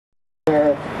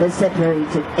that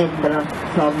separated Edinburgh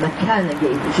from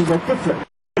Gate, which is a different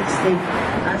thing.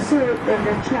 And so it would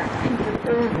attract people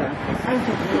over out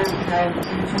of the old town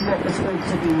into what was going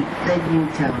to be the new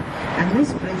town. And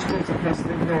this bridge goes across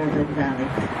the northern valley.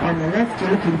 On the left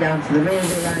you're looking down to the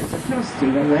railway lines across to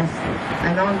your west,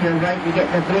 and on your right you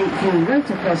get the great view right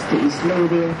across to East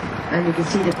Lothian, and you can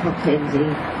see the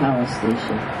Pockenzie power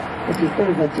station. Looking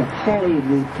over to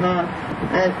Holyrood Park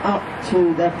and up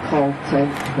to the Calton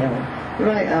Hill,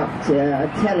 right up to a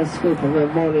telescope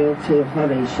memorial to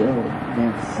Horatio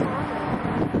Nelson.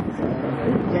 So,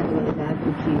 gentlemen, if I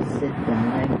could please sit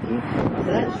down, thank you. So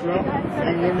that's Rock,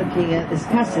 and you're looking at this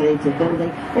castellated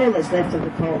building. All that's left of the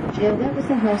Calton Jail, that was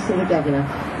the house of the governor.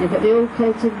 You've got the old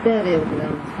Calton burial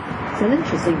ground. It's an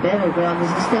interesting burial ground.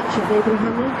 There's a statue of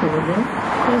Abraham Lincoln in there.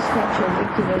 First statue of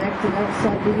Lincoln erected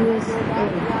outside the USA.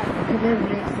 It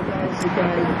commemorates the guys who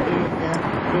died in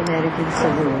the American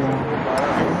Civil War.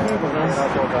 And ahead of us,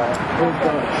 we've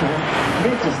got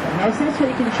Register House. That's where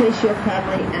you can trace your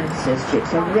family ancestry.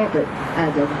 It's a Robert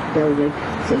Adam building,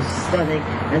 so stunning.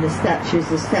 And the statue is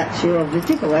the statue of the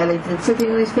Duke of Wellington sitting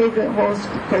on his favourite horse,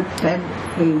 Pope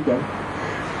Penhagen.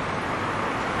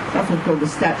 Often called the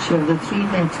statue of the three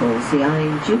metals, the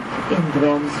Iron Duke in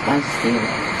bronze by steel.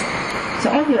 So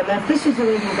on your left, this is the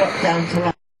way you got down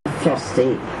to a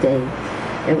frosty day.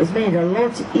 It was made a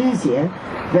lot easier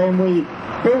when we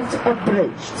built a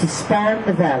bridge to span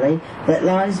the valley that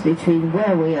lies between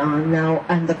where we are now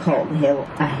and the Calton Hill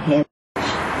ahead.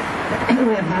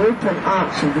 We have the open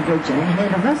arch of the bridge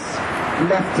ahead of us,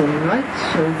 left and right,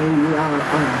 showing you we are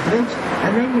on a bridge,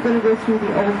 and then you're going to go through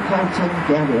the old Calton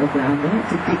burial ground. We have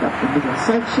to dig up the middle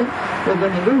section. We're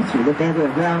going to go through the burial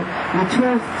ground with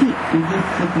 12 feet beneath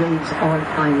the graves on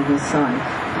either side.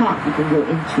 Part you can go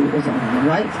into is on the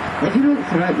right. If you look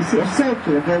to the right, you see a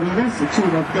circular building. That's the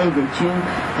tomb of David Hume,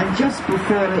 and just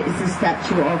before it is the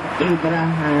statue of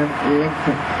Abraham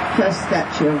Lincoln. First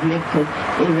statue of Lincoln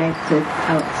erected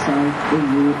outside the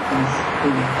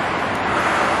USA.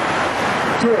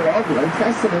 Tour envelopes,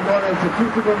 that's the memorial to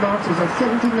political martyrs of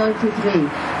 1793.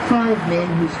 5 men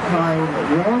whose crime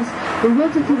was they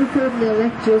wanted to reform the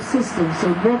electoral system so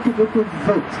more people could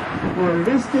vote, were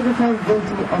arrested and found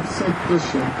guilty of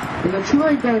sedition. They were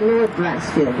tried by Lord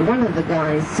Bratsfield. One of the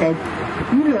guys said,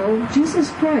 you know,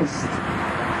 Jesus Christ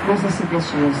was a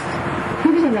seditionist. He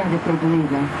was a radical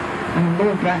believer. And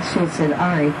Lord Bratsfield said,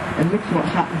 aye, and look what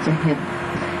happened to him.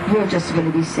 You're just going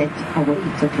to be sent away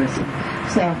to prison.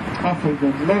 So, off we go.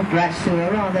 Lord Bratsfield,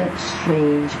 a rather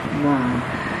strange man.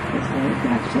 There's Lord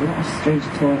Bratsfield, a lot of strange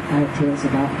tales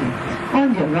about him.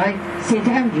 On your right, St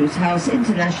Andrew's House,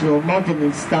 international, modern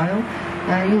in style,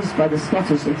 used by the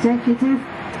Scottish Executive.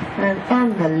 And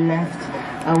on the left,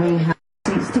 we have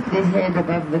sticking his head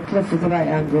above the cliff with the right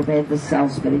angle bed, the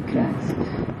Salisbury Crags.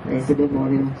 There's the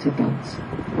memorial to Bunce.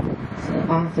 So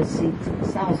Arthur Seat,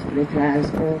 Salisbury Crags,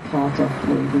 all part of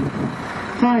Holyrood Park.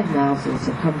 5 miles in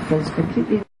circumference,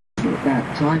 completely at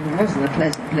that time. It wasn't a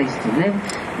pleasant place to live,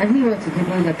 and he wanted to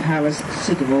build a palace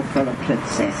suitable for a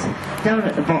princess. Down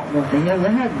at the bottom of the hill,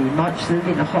 there hadn't been much. There had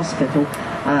been a hospital.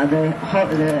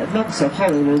 The monks of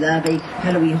Holyrood Abbey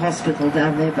had a wee hospital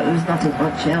down there, but there was not as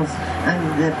much else.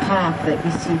 And the park that we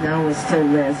see now is still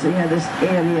there. So you have this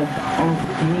area of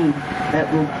green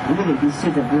that will really be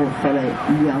suitable for a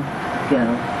young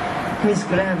girl. His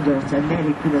granddaughter,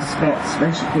 Mary Queen of Scots,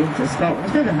 when she came to Scotland,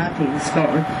 was never happy in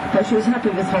Scotland, but she was happy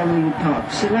with Holyrood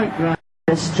Park. She liked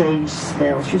a strange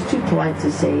smell. She was too polite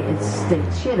to say it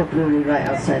stinks. She had a brewery right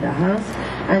outside her house,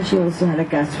 and she also had a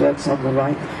gasworks on the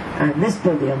right. And this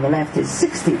building on the left is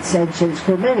 16th century. It's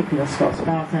called Mary Queen of Scots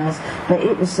Bathhouse, but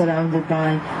it was surrounded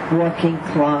by working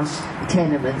class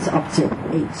tenements up to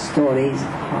 8 stories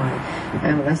high.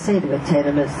 And when I say there were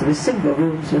tenements, there were single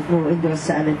rooms with no indoor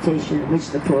sanitation, which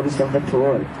the poorest of the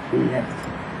poor lived.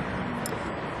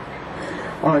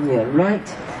 On your right,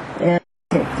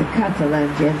 the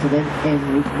Catalan gentleman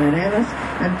Enrique Mareras,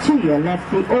 and to your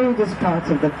left the oldest part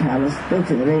of the palace, built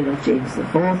in the reign of James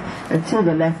IV, and to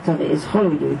the left of it is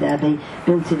Holyrood Abbey,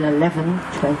 built in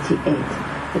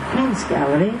 1128. The Queen's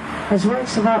Gallery has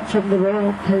works of art from the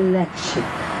Royal Collection.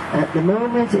 At the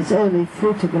moment it's only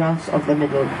photographs of the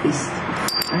Middle East.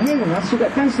 Ahead of us, we've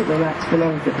got bicycle racks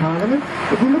belonging to Parliament.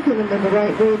 If you look at them in the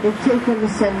right way, they've taken the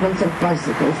semblance of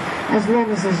bicycles, as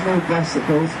long as there's no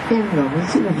bicycles in them. You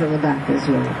see them from the back as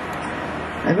well.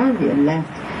 And on your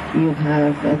left, you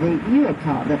have the newer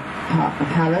part of the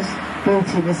palace, built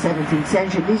in the 17th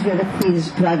century. These are where the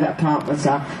Queen's private apartments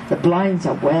are. The blinds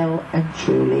are well and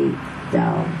truly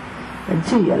down. And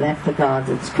to your left, the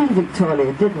gardens. Queen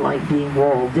Victoria didn't like being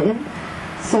walled in,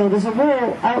 So there's a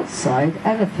wall outside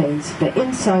and a fence, but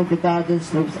inside the garden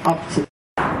slopes up to.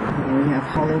 Here we have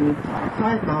Hollywood Park,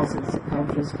 5 miles in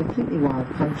circumference, completely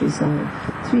wild countryside,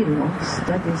 3 locks,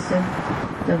 Douglaston,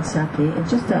 Dunsapie, and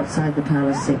just outside the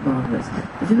Palace St Margaret's.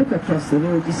 If you look across the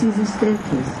road, you see the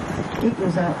staircase. It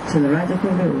goes out to the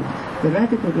Radical Road. The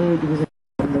Radical Road was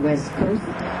on the west coast.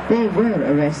 They were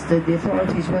arrested. The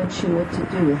authorities weren't sure what to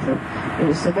do with them. It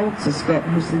was Sir Walter Scott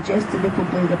who suggested they could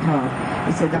build a park.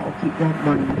 He said that will keep their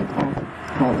mind off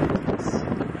politics.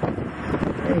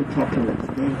 Very popular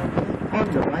today. On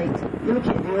the right, you look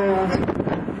at the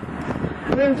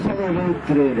old Holyrood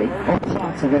Brewery, or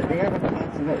part of it. The other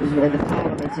part of it was where the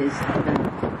Parliament is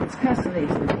now. It's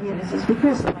castellated appearance. It's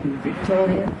because of Queen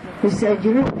Victoria, who said,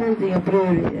 you're not building a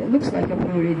brewery. It looks like a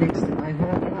brewery next to my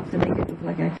home. You'll have to make it look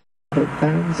like a...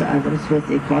 Barnes, Adam Smith,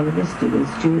 the economist, Douglas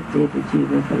Stewart, David Hume,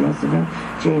 the philosopher,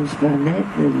 James Burnett,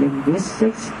 the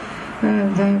linguistics,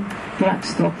 and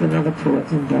Blackstock, another poet,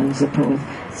 and Brown's the poet.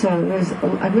 So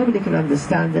and nobody could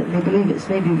understand it, and they believe it's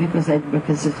maybe because Edinburgh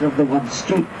consisted of the one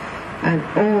street, and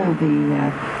all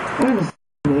the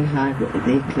we had the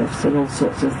cliffs and all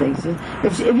sorts of things.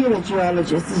 If you're a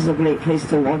geologist, this is a great place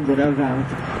to wander around.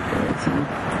 It's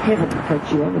heaven for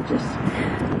geologists.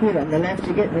 Here on the left,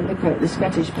 you get to look at the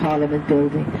Scottish Parliament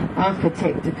building.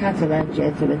 Architect, the Catalan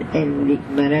gentleman Enric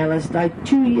Morelos, died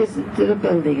 2 years into the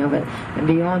building of it, and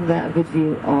beyond that, a good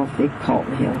view of the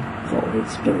Calton Hill with all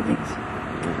its buildings.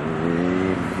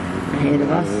 Ahead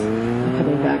of us,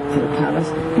 coming back to the palace,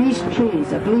 these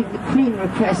trees, I believe the Queen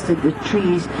requested the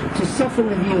trees to soften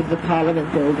the view of the Parliament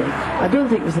building. I don't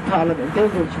think it was the Parliament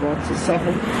building she wanted to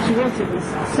soften. She wanted to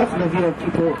soften the view of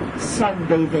people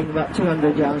sunbathing about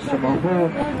 200 yards from her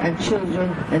home, and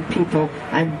children and people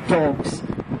and dogs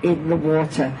in the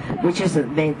water, which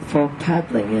isn't meant for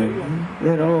paddling in.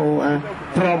 They're all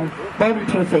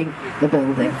bomb-proofing the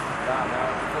building.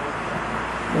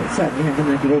 Well, certainly having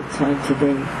a great time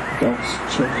today. Dogs,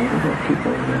 children, other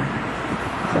people.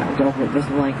 That dog that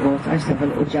doesn't like water. I used to have a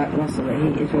little Jack Russell that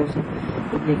hated water.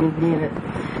 Wouldn't go near it.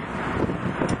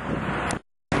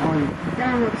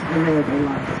 Down to the railway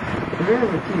line. The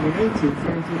railway came in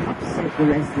 1830, upset the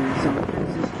residents on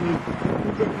Princes Street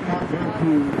who didn't want their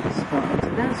view spoiled.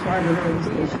 And that's why the railway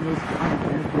station is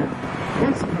underground.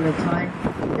 Once upon a time,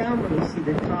 down where you see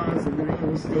the cars in the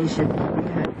railway station, we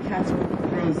had cattle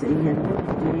grazing and women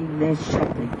doing their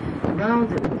shopping.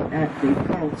 Around at the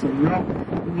Calton Rock,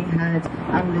 we had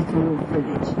a little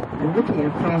village. And looking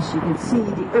across, you can see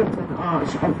the open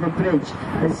arch of the bridge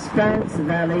that spans the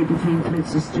valley between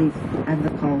Princes Street and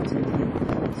the Calton Hill.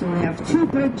 So we have 2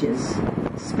 bridges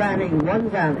spanning one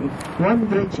valley, one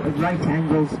bridge at right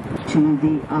angles to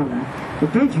the other. The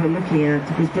bridge we're looking at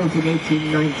was built in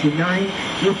 1899,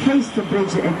 replaced the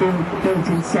bridge that had been built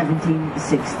in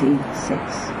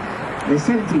 1766. The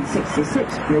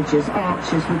 1766 bridge's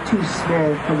arches were too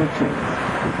small for the trains.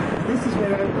 This is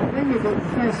where, when you built the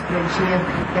first bridge here,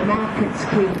 the markets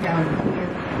came down here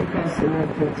because they were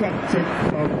protected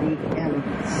from the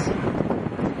elements.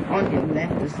 On your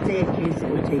left, the staircase that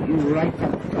will take you right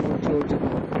up Double George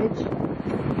Bridge.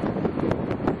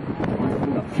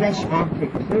 We've got Flesh Market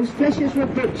close. Fleshers were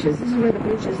butchers. This is where the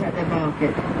butchers had their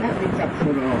market. That leads up to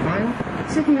the Royal Mile.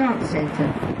 City Art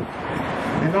Centre.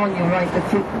 And on your right, the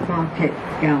Fruit Market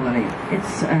Gallery.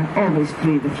 It's always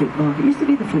free, the Fruit Market. It used to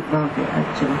be the Fruit Market,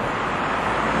 actually.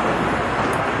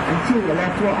 And to your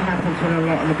left, what happens when a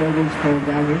lot of the buildings fall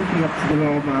down? You're looking up to the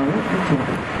Royal Mile, right at the top.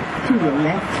 To your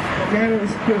left, there is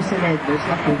Close in Edinburgh,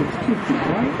 luckily it's 2 feet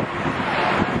wide.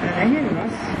 And ahead of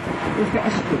us, we've got a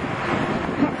street.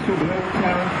 Cut through the old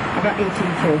town, about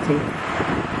 1840.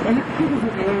 People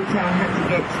from the old town had to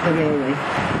get to the railway.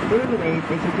 The only way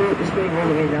they could do it was going all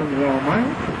the way down the Royal Mile.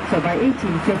 So by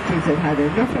 1850s they'd had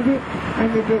enough of it,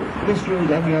 and they built this road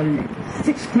on your left.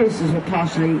 6 closes were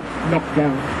partially knocked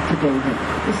down to build it.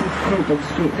 This is Colburn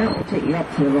Street. That will take you up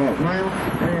to the Royal Mile,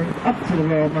 and up to the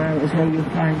Royal Mile is where you'll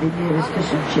find the nearest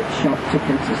fish and chip shop to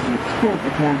Princes Street. It's called the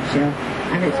Clamshell,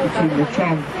 and it's between the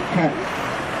Tron, Kirk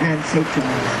and St.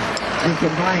 John's. And you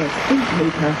can buy it in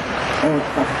paper or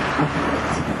up it.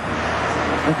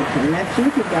 Up to the left, so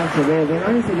looking down to the railway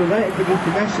lines, they go right underneath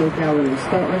the National Gallery of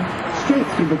Scotland, straight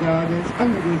through the gardens,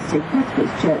 underneath St.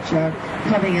 Cuthbert's Churchyard,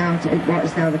 coming out at what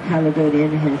is now the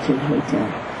Caledonian Hilton Hotel.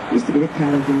 It used to be the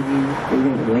Caledonian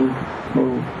Railway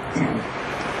Hotel.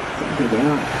 So here we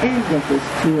are, end of this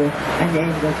tour, and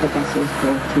end of the buses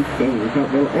for today, but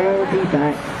we'll all be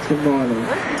back tomorrow.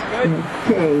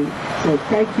 Okay, so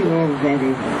thank you all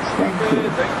very much. Thank you.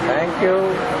 Thank you.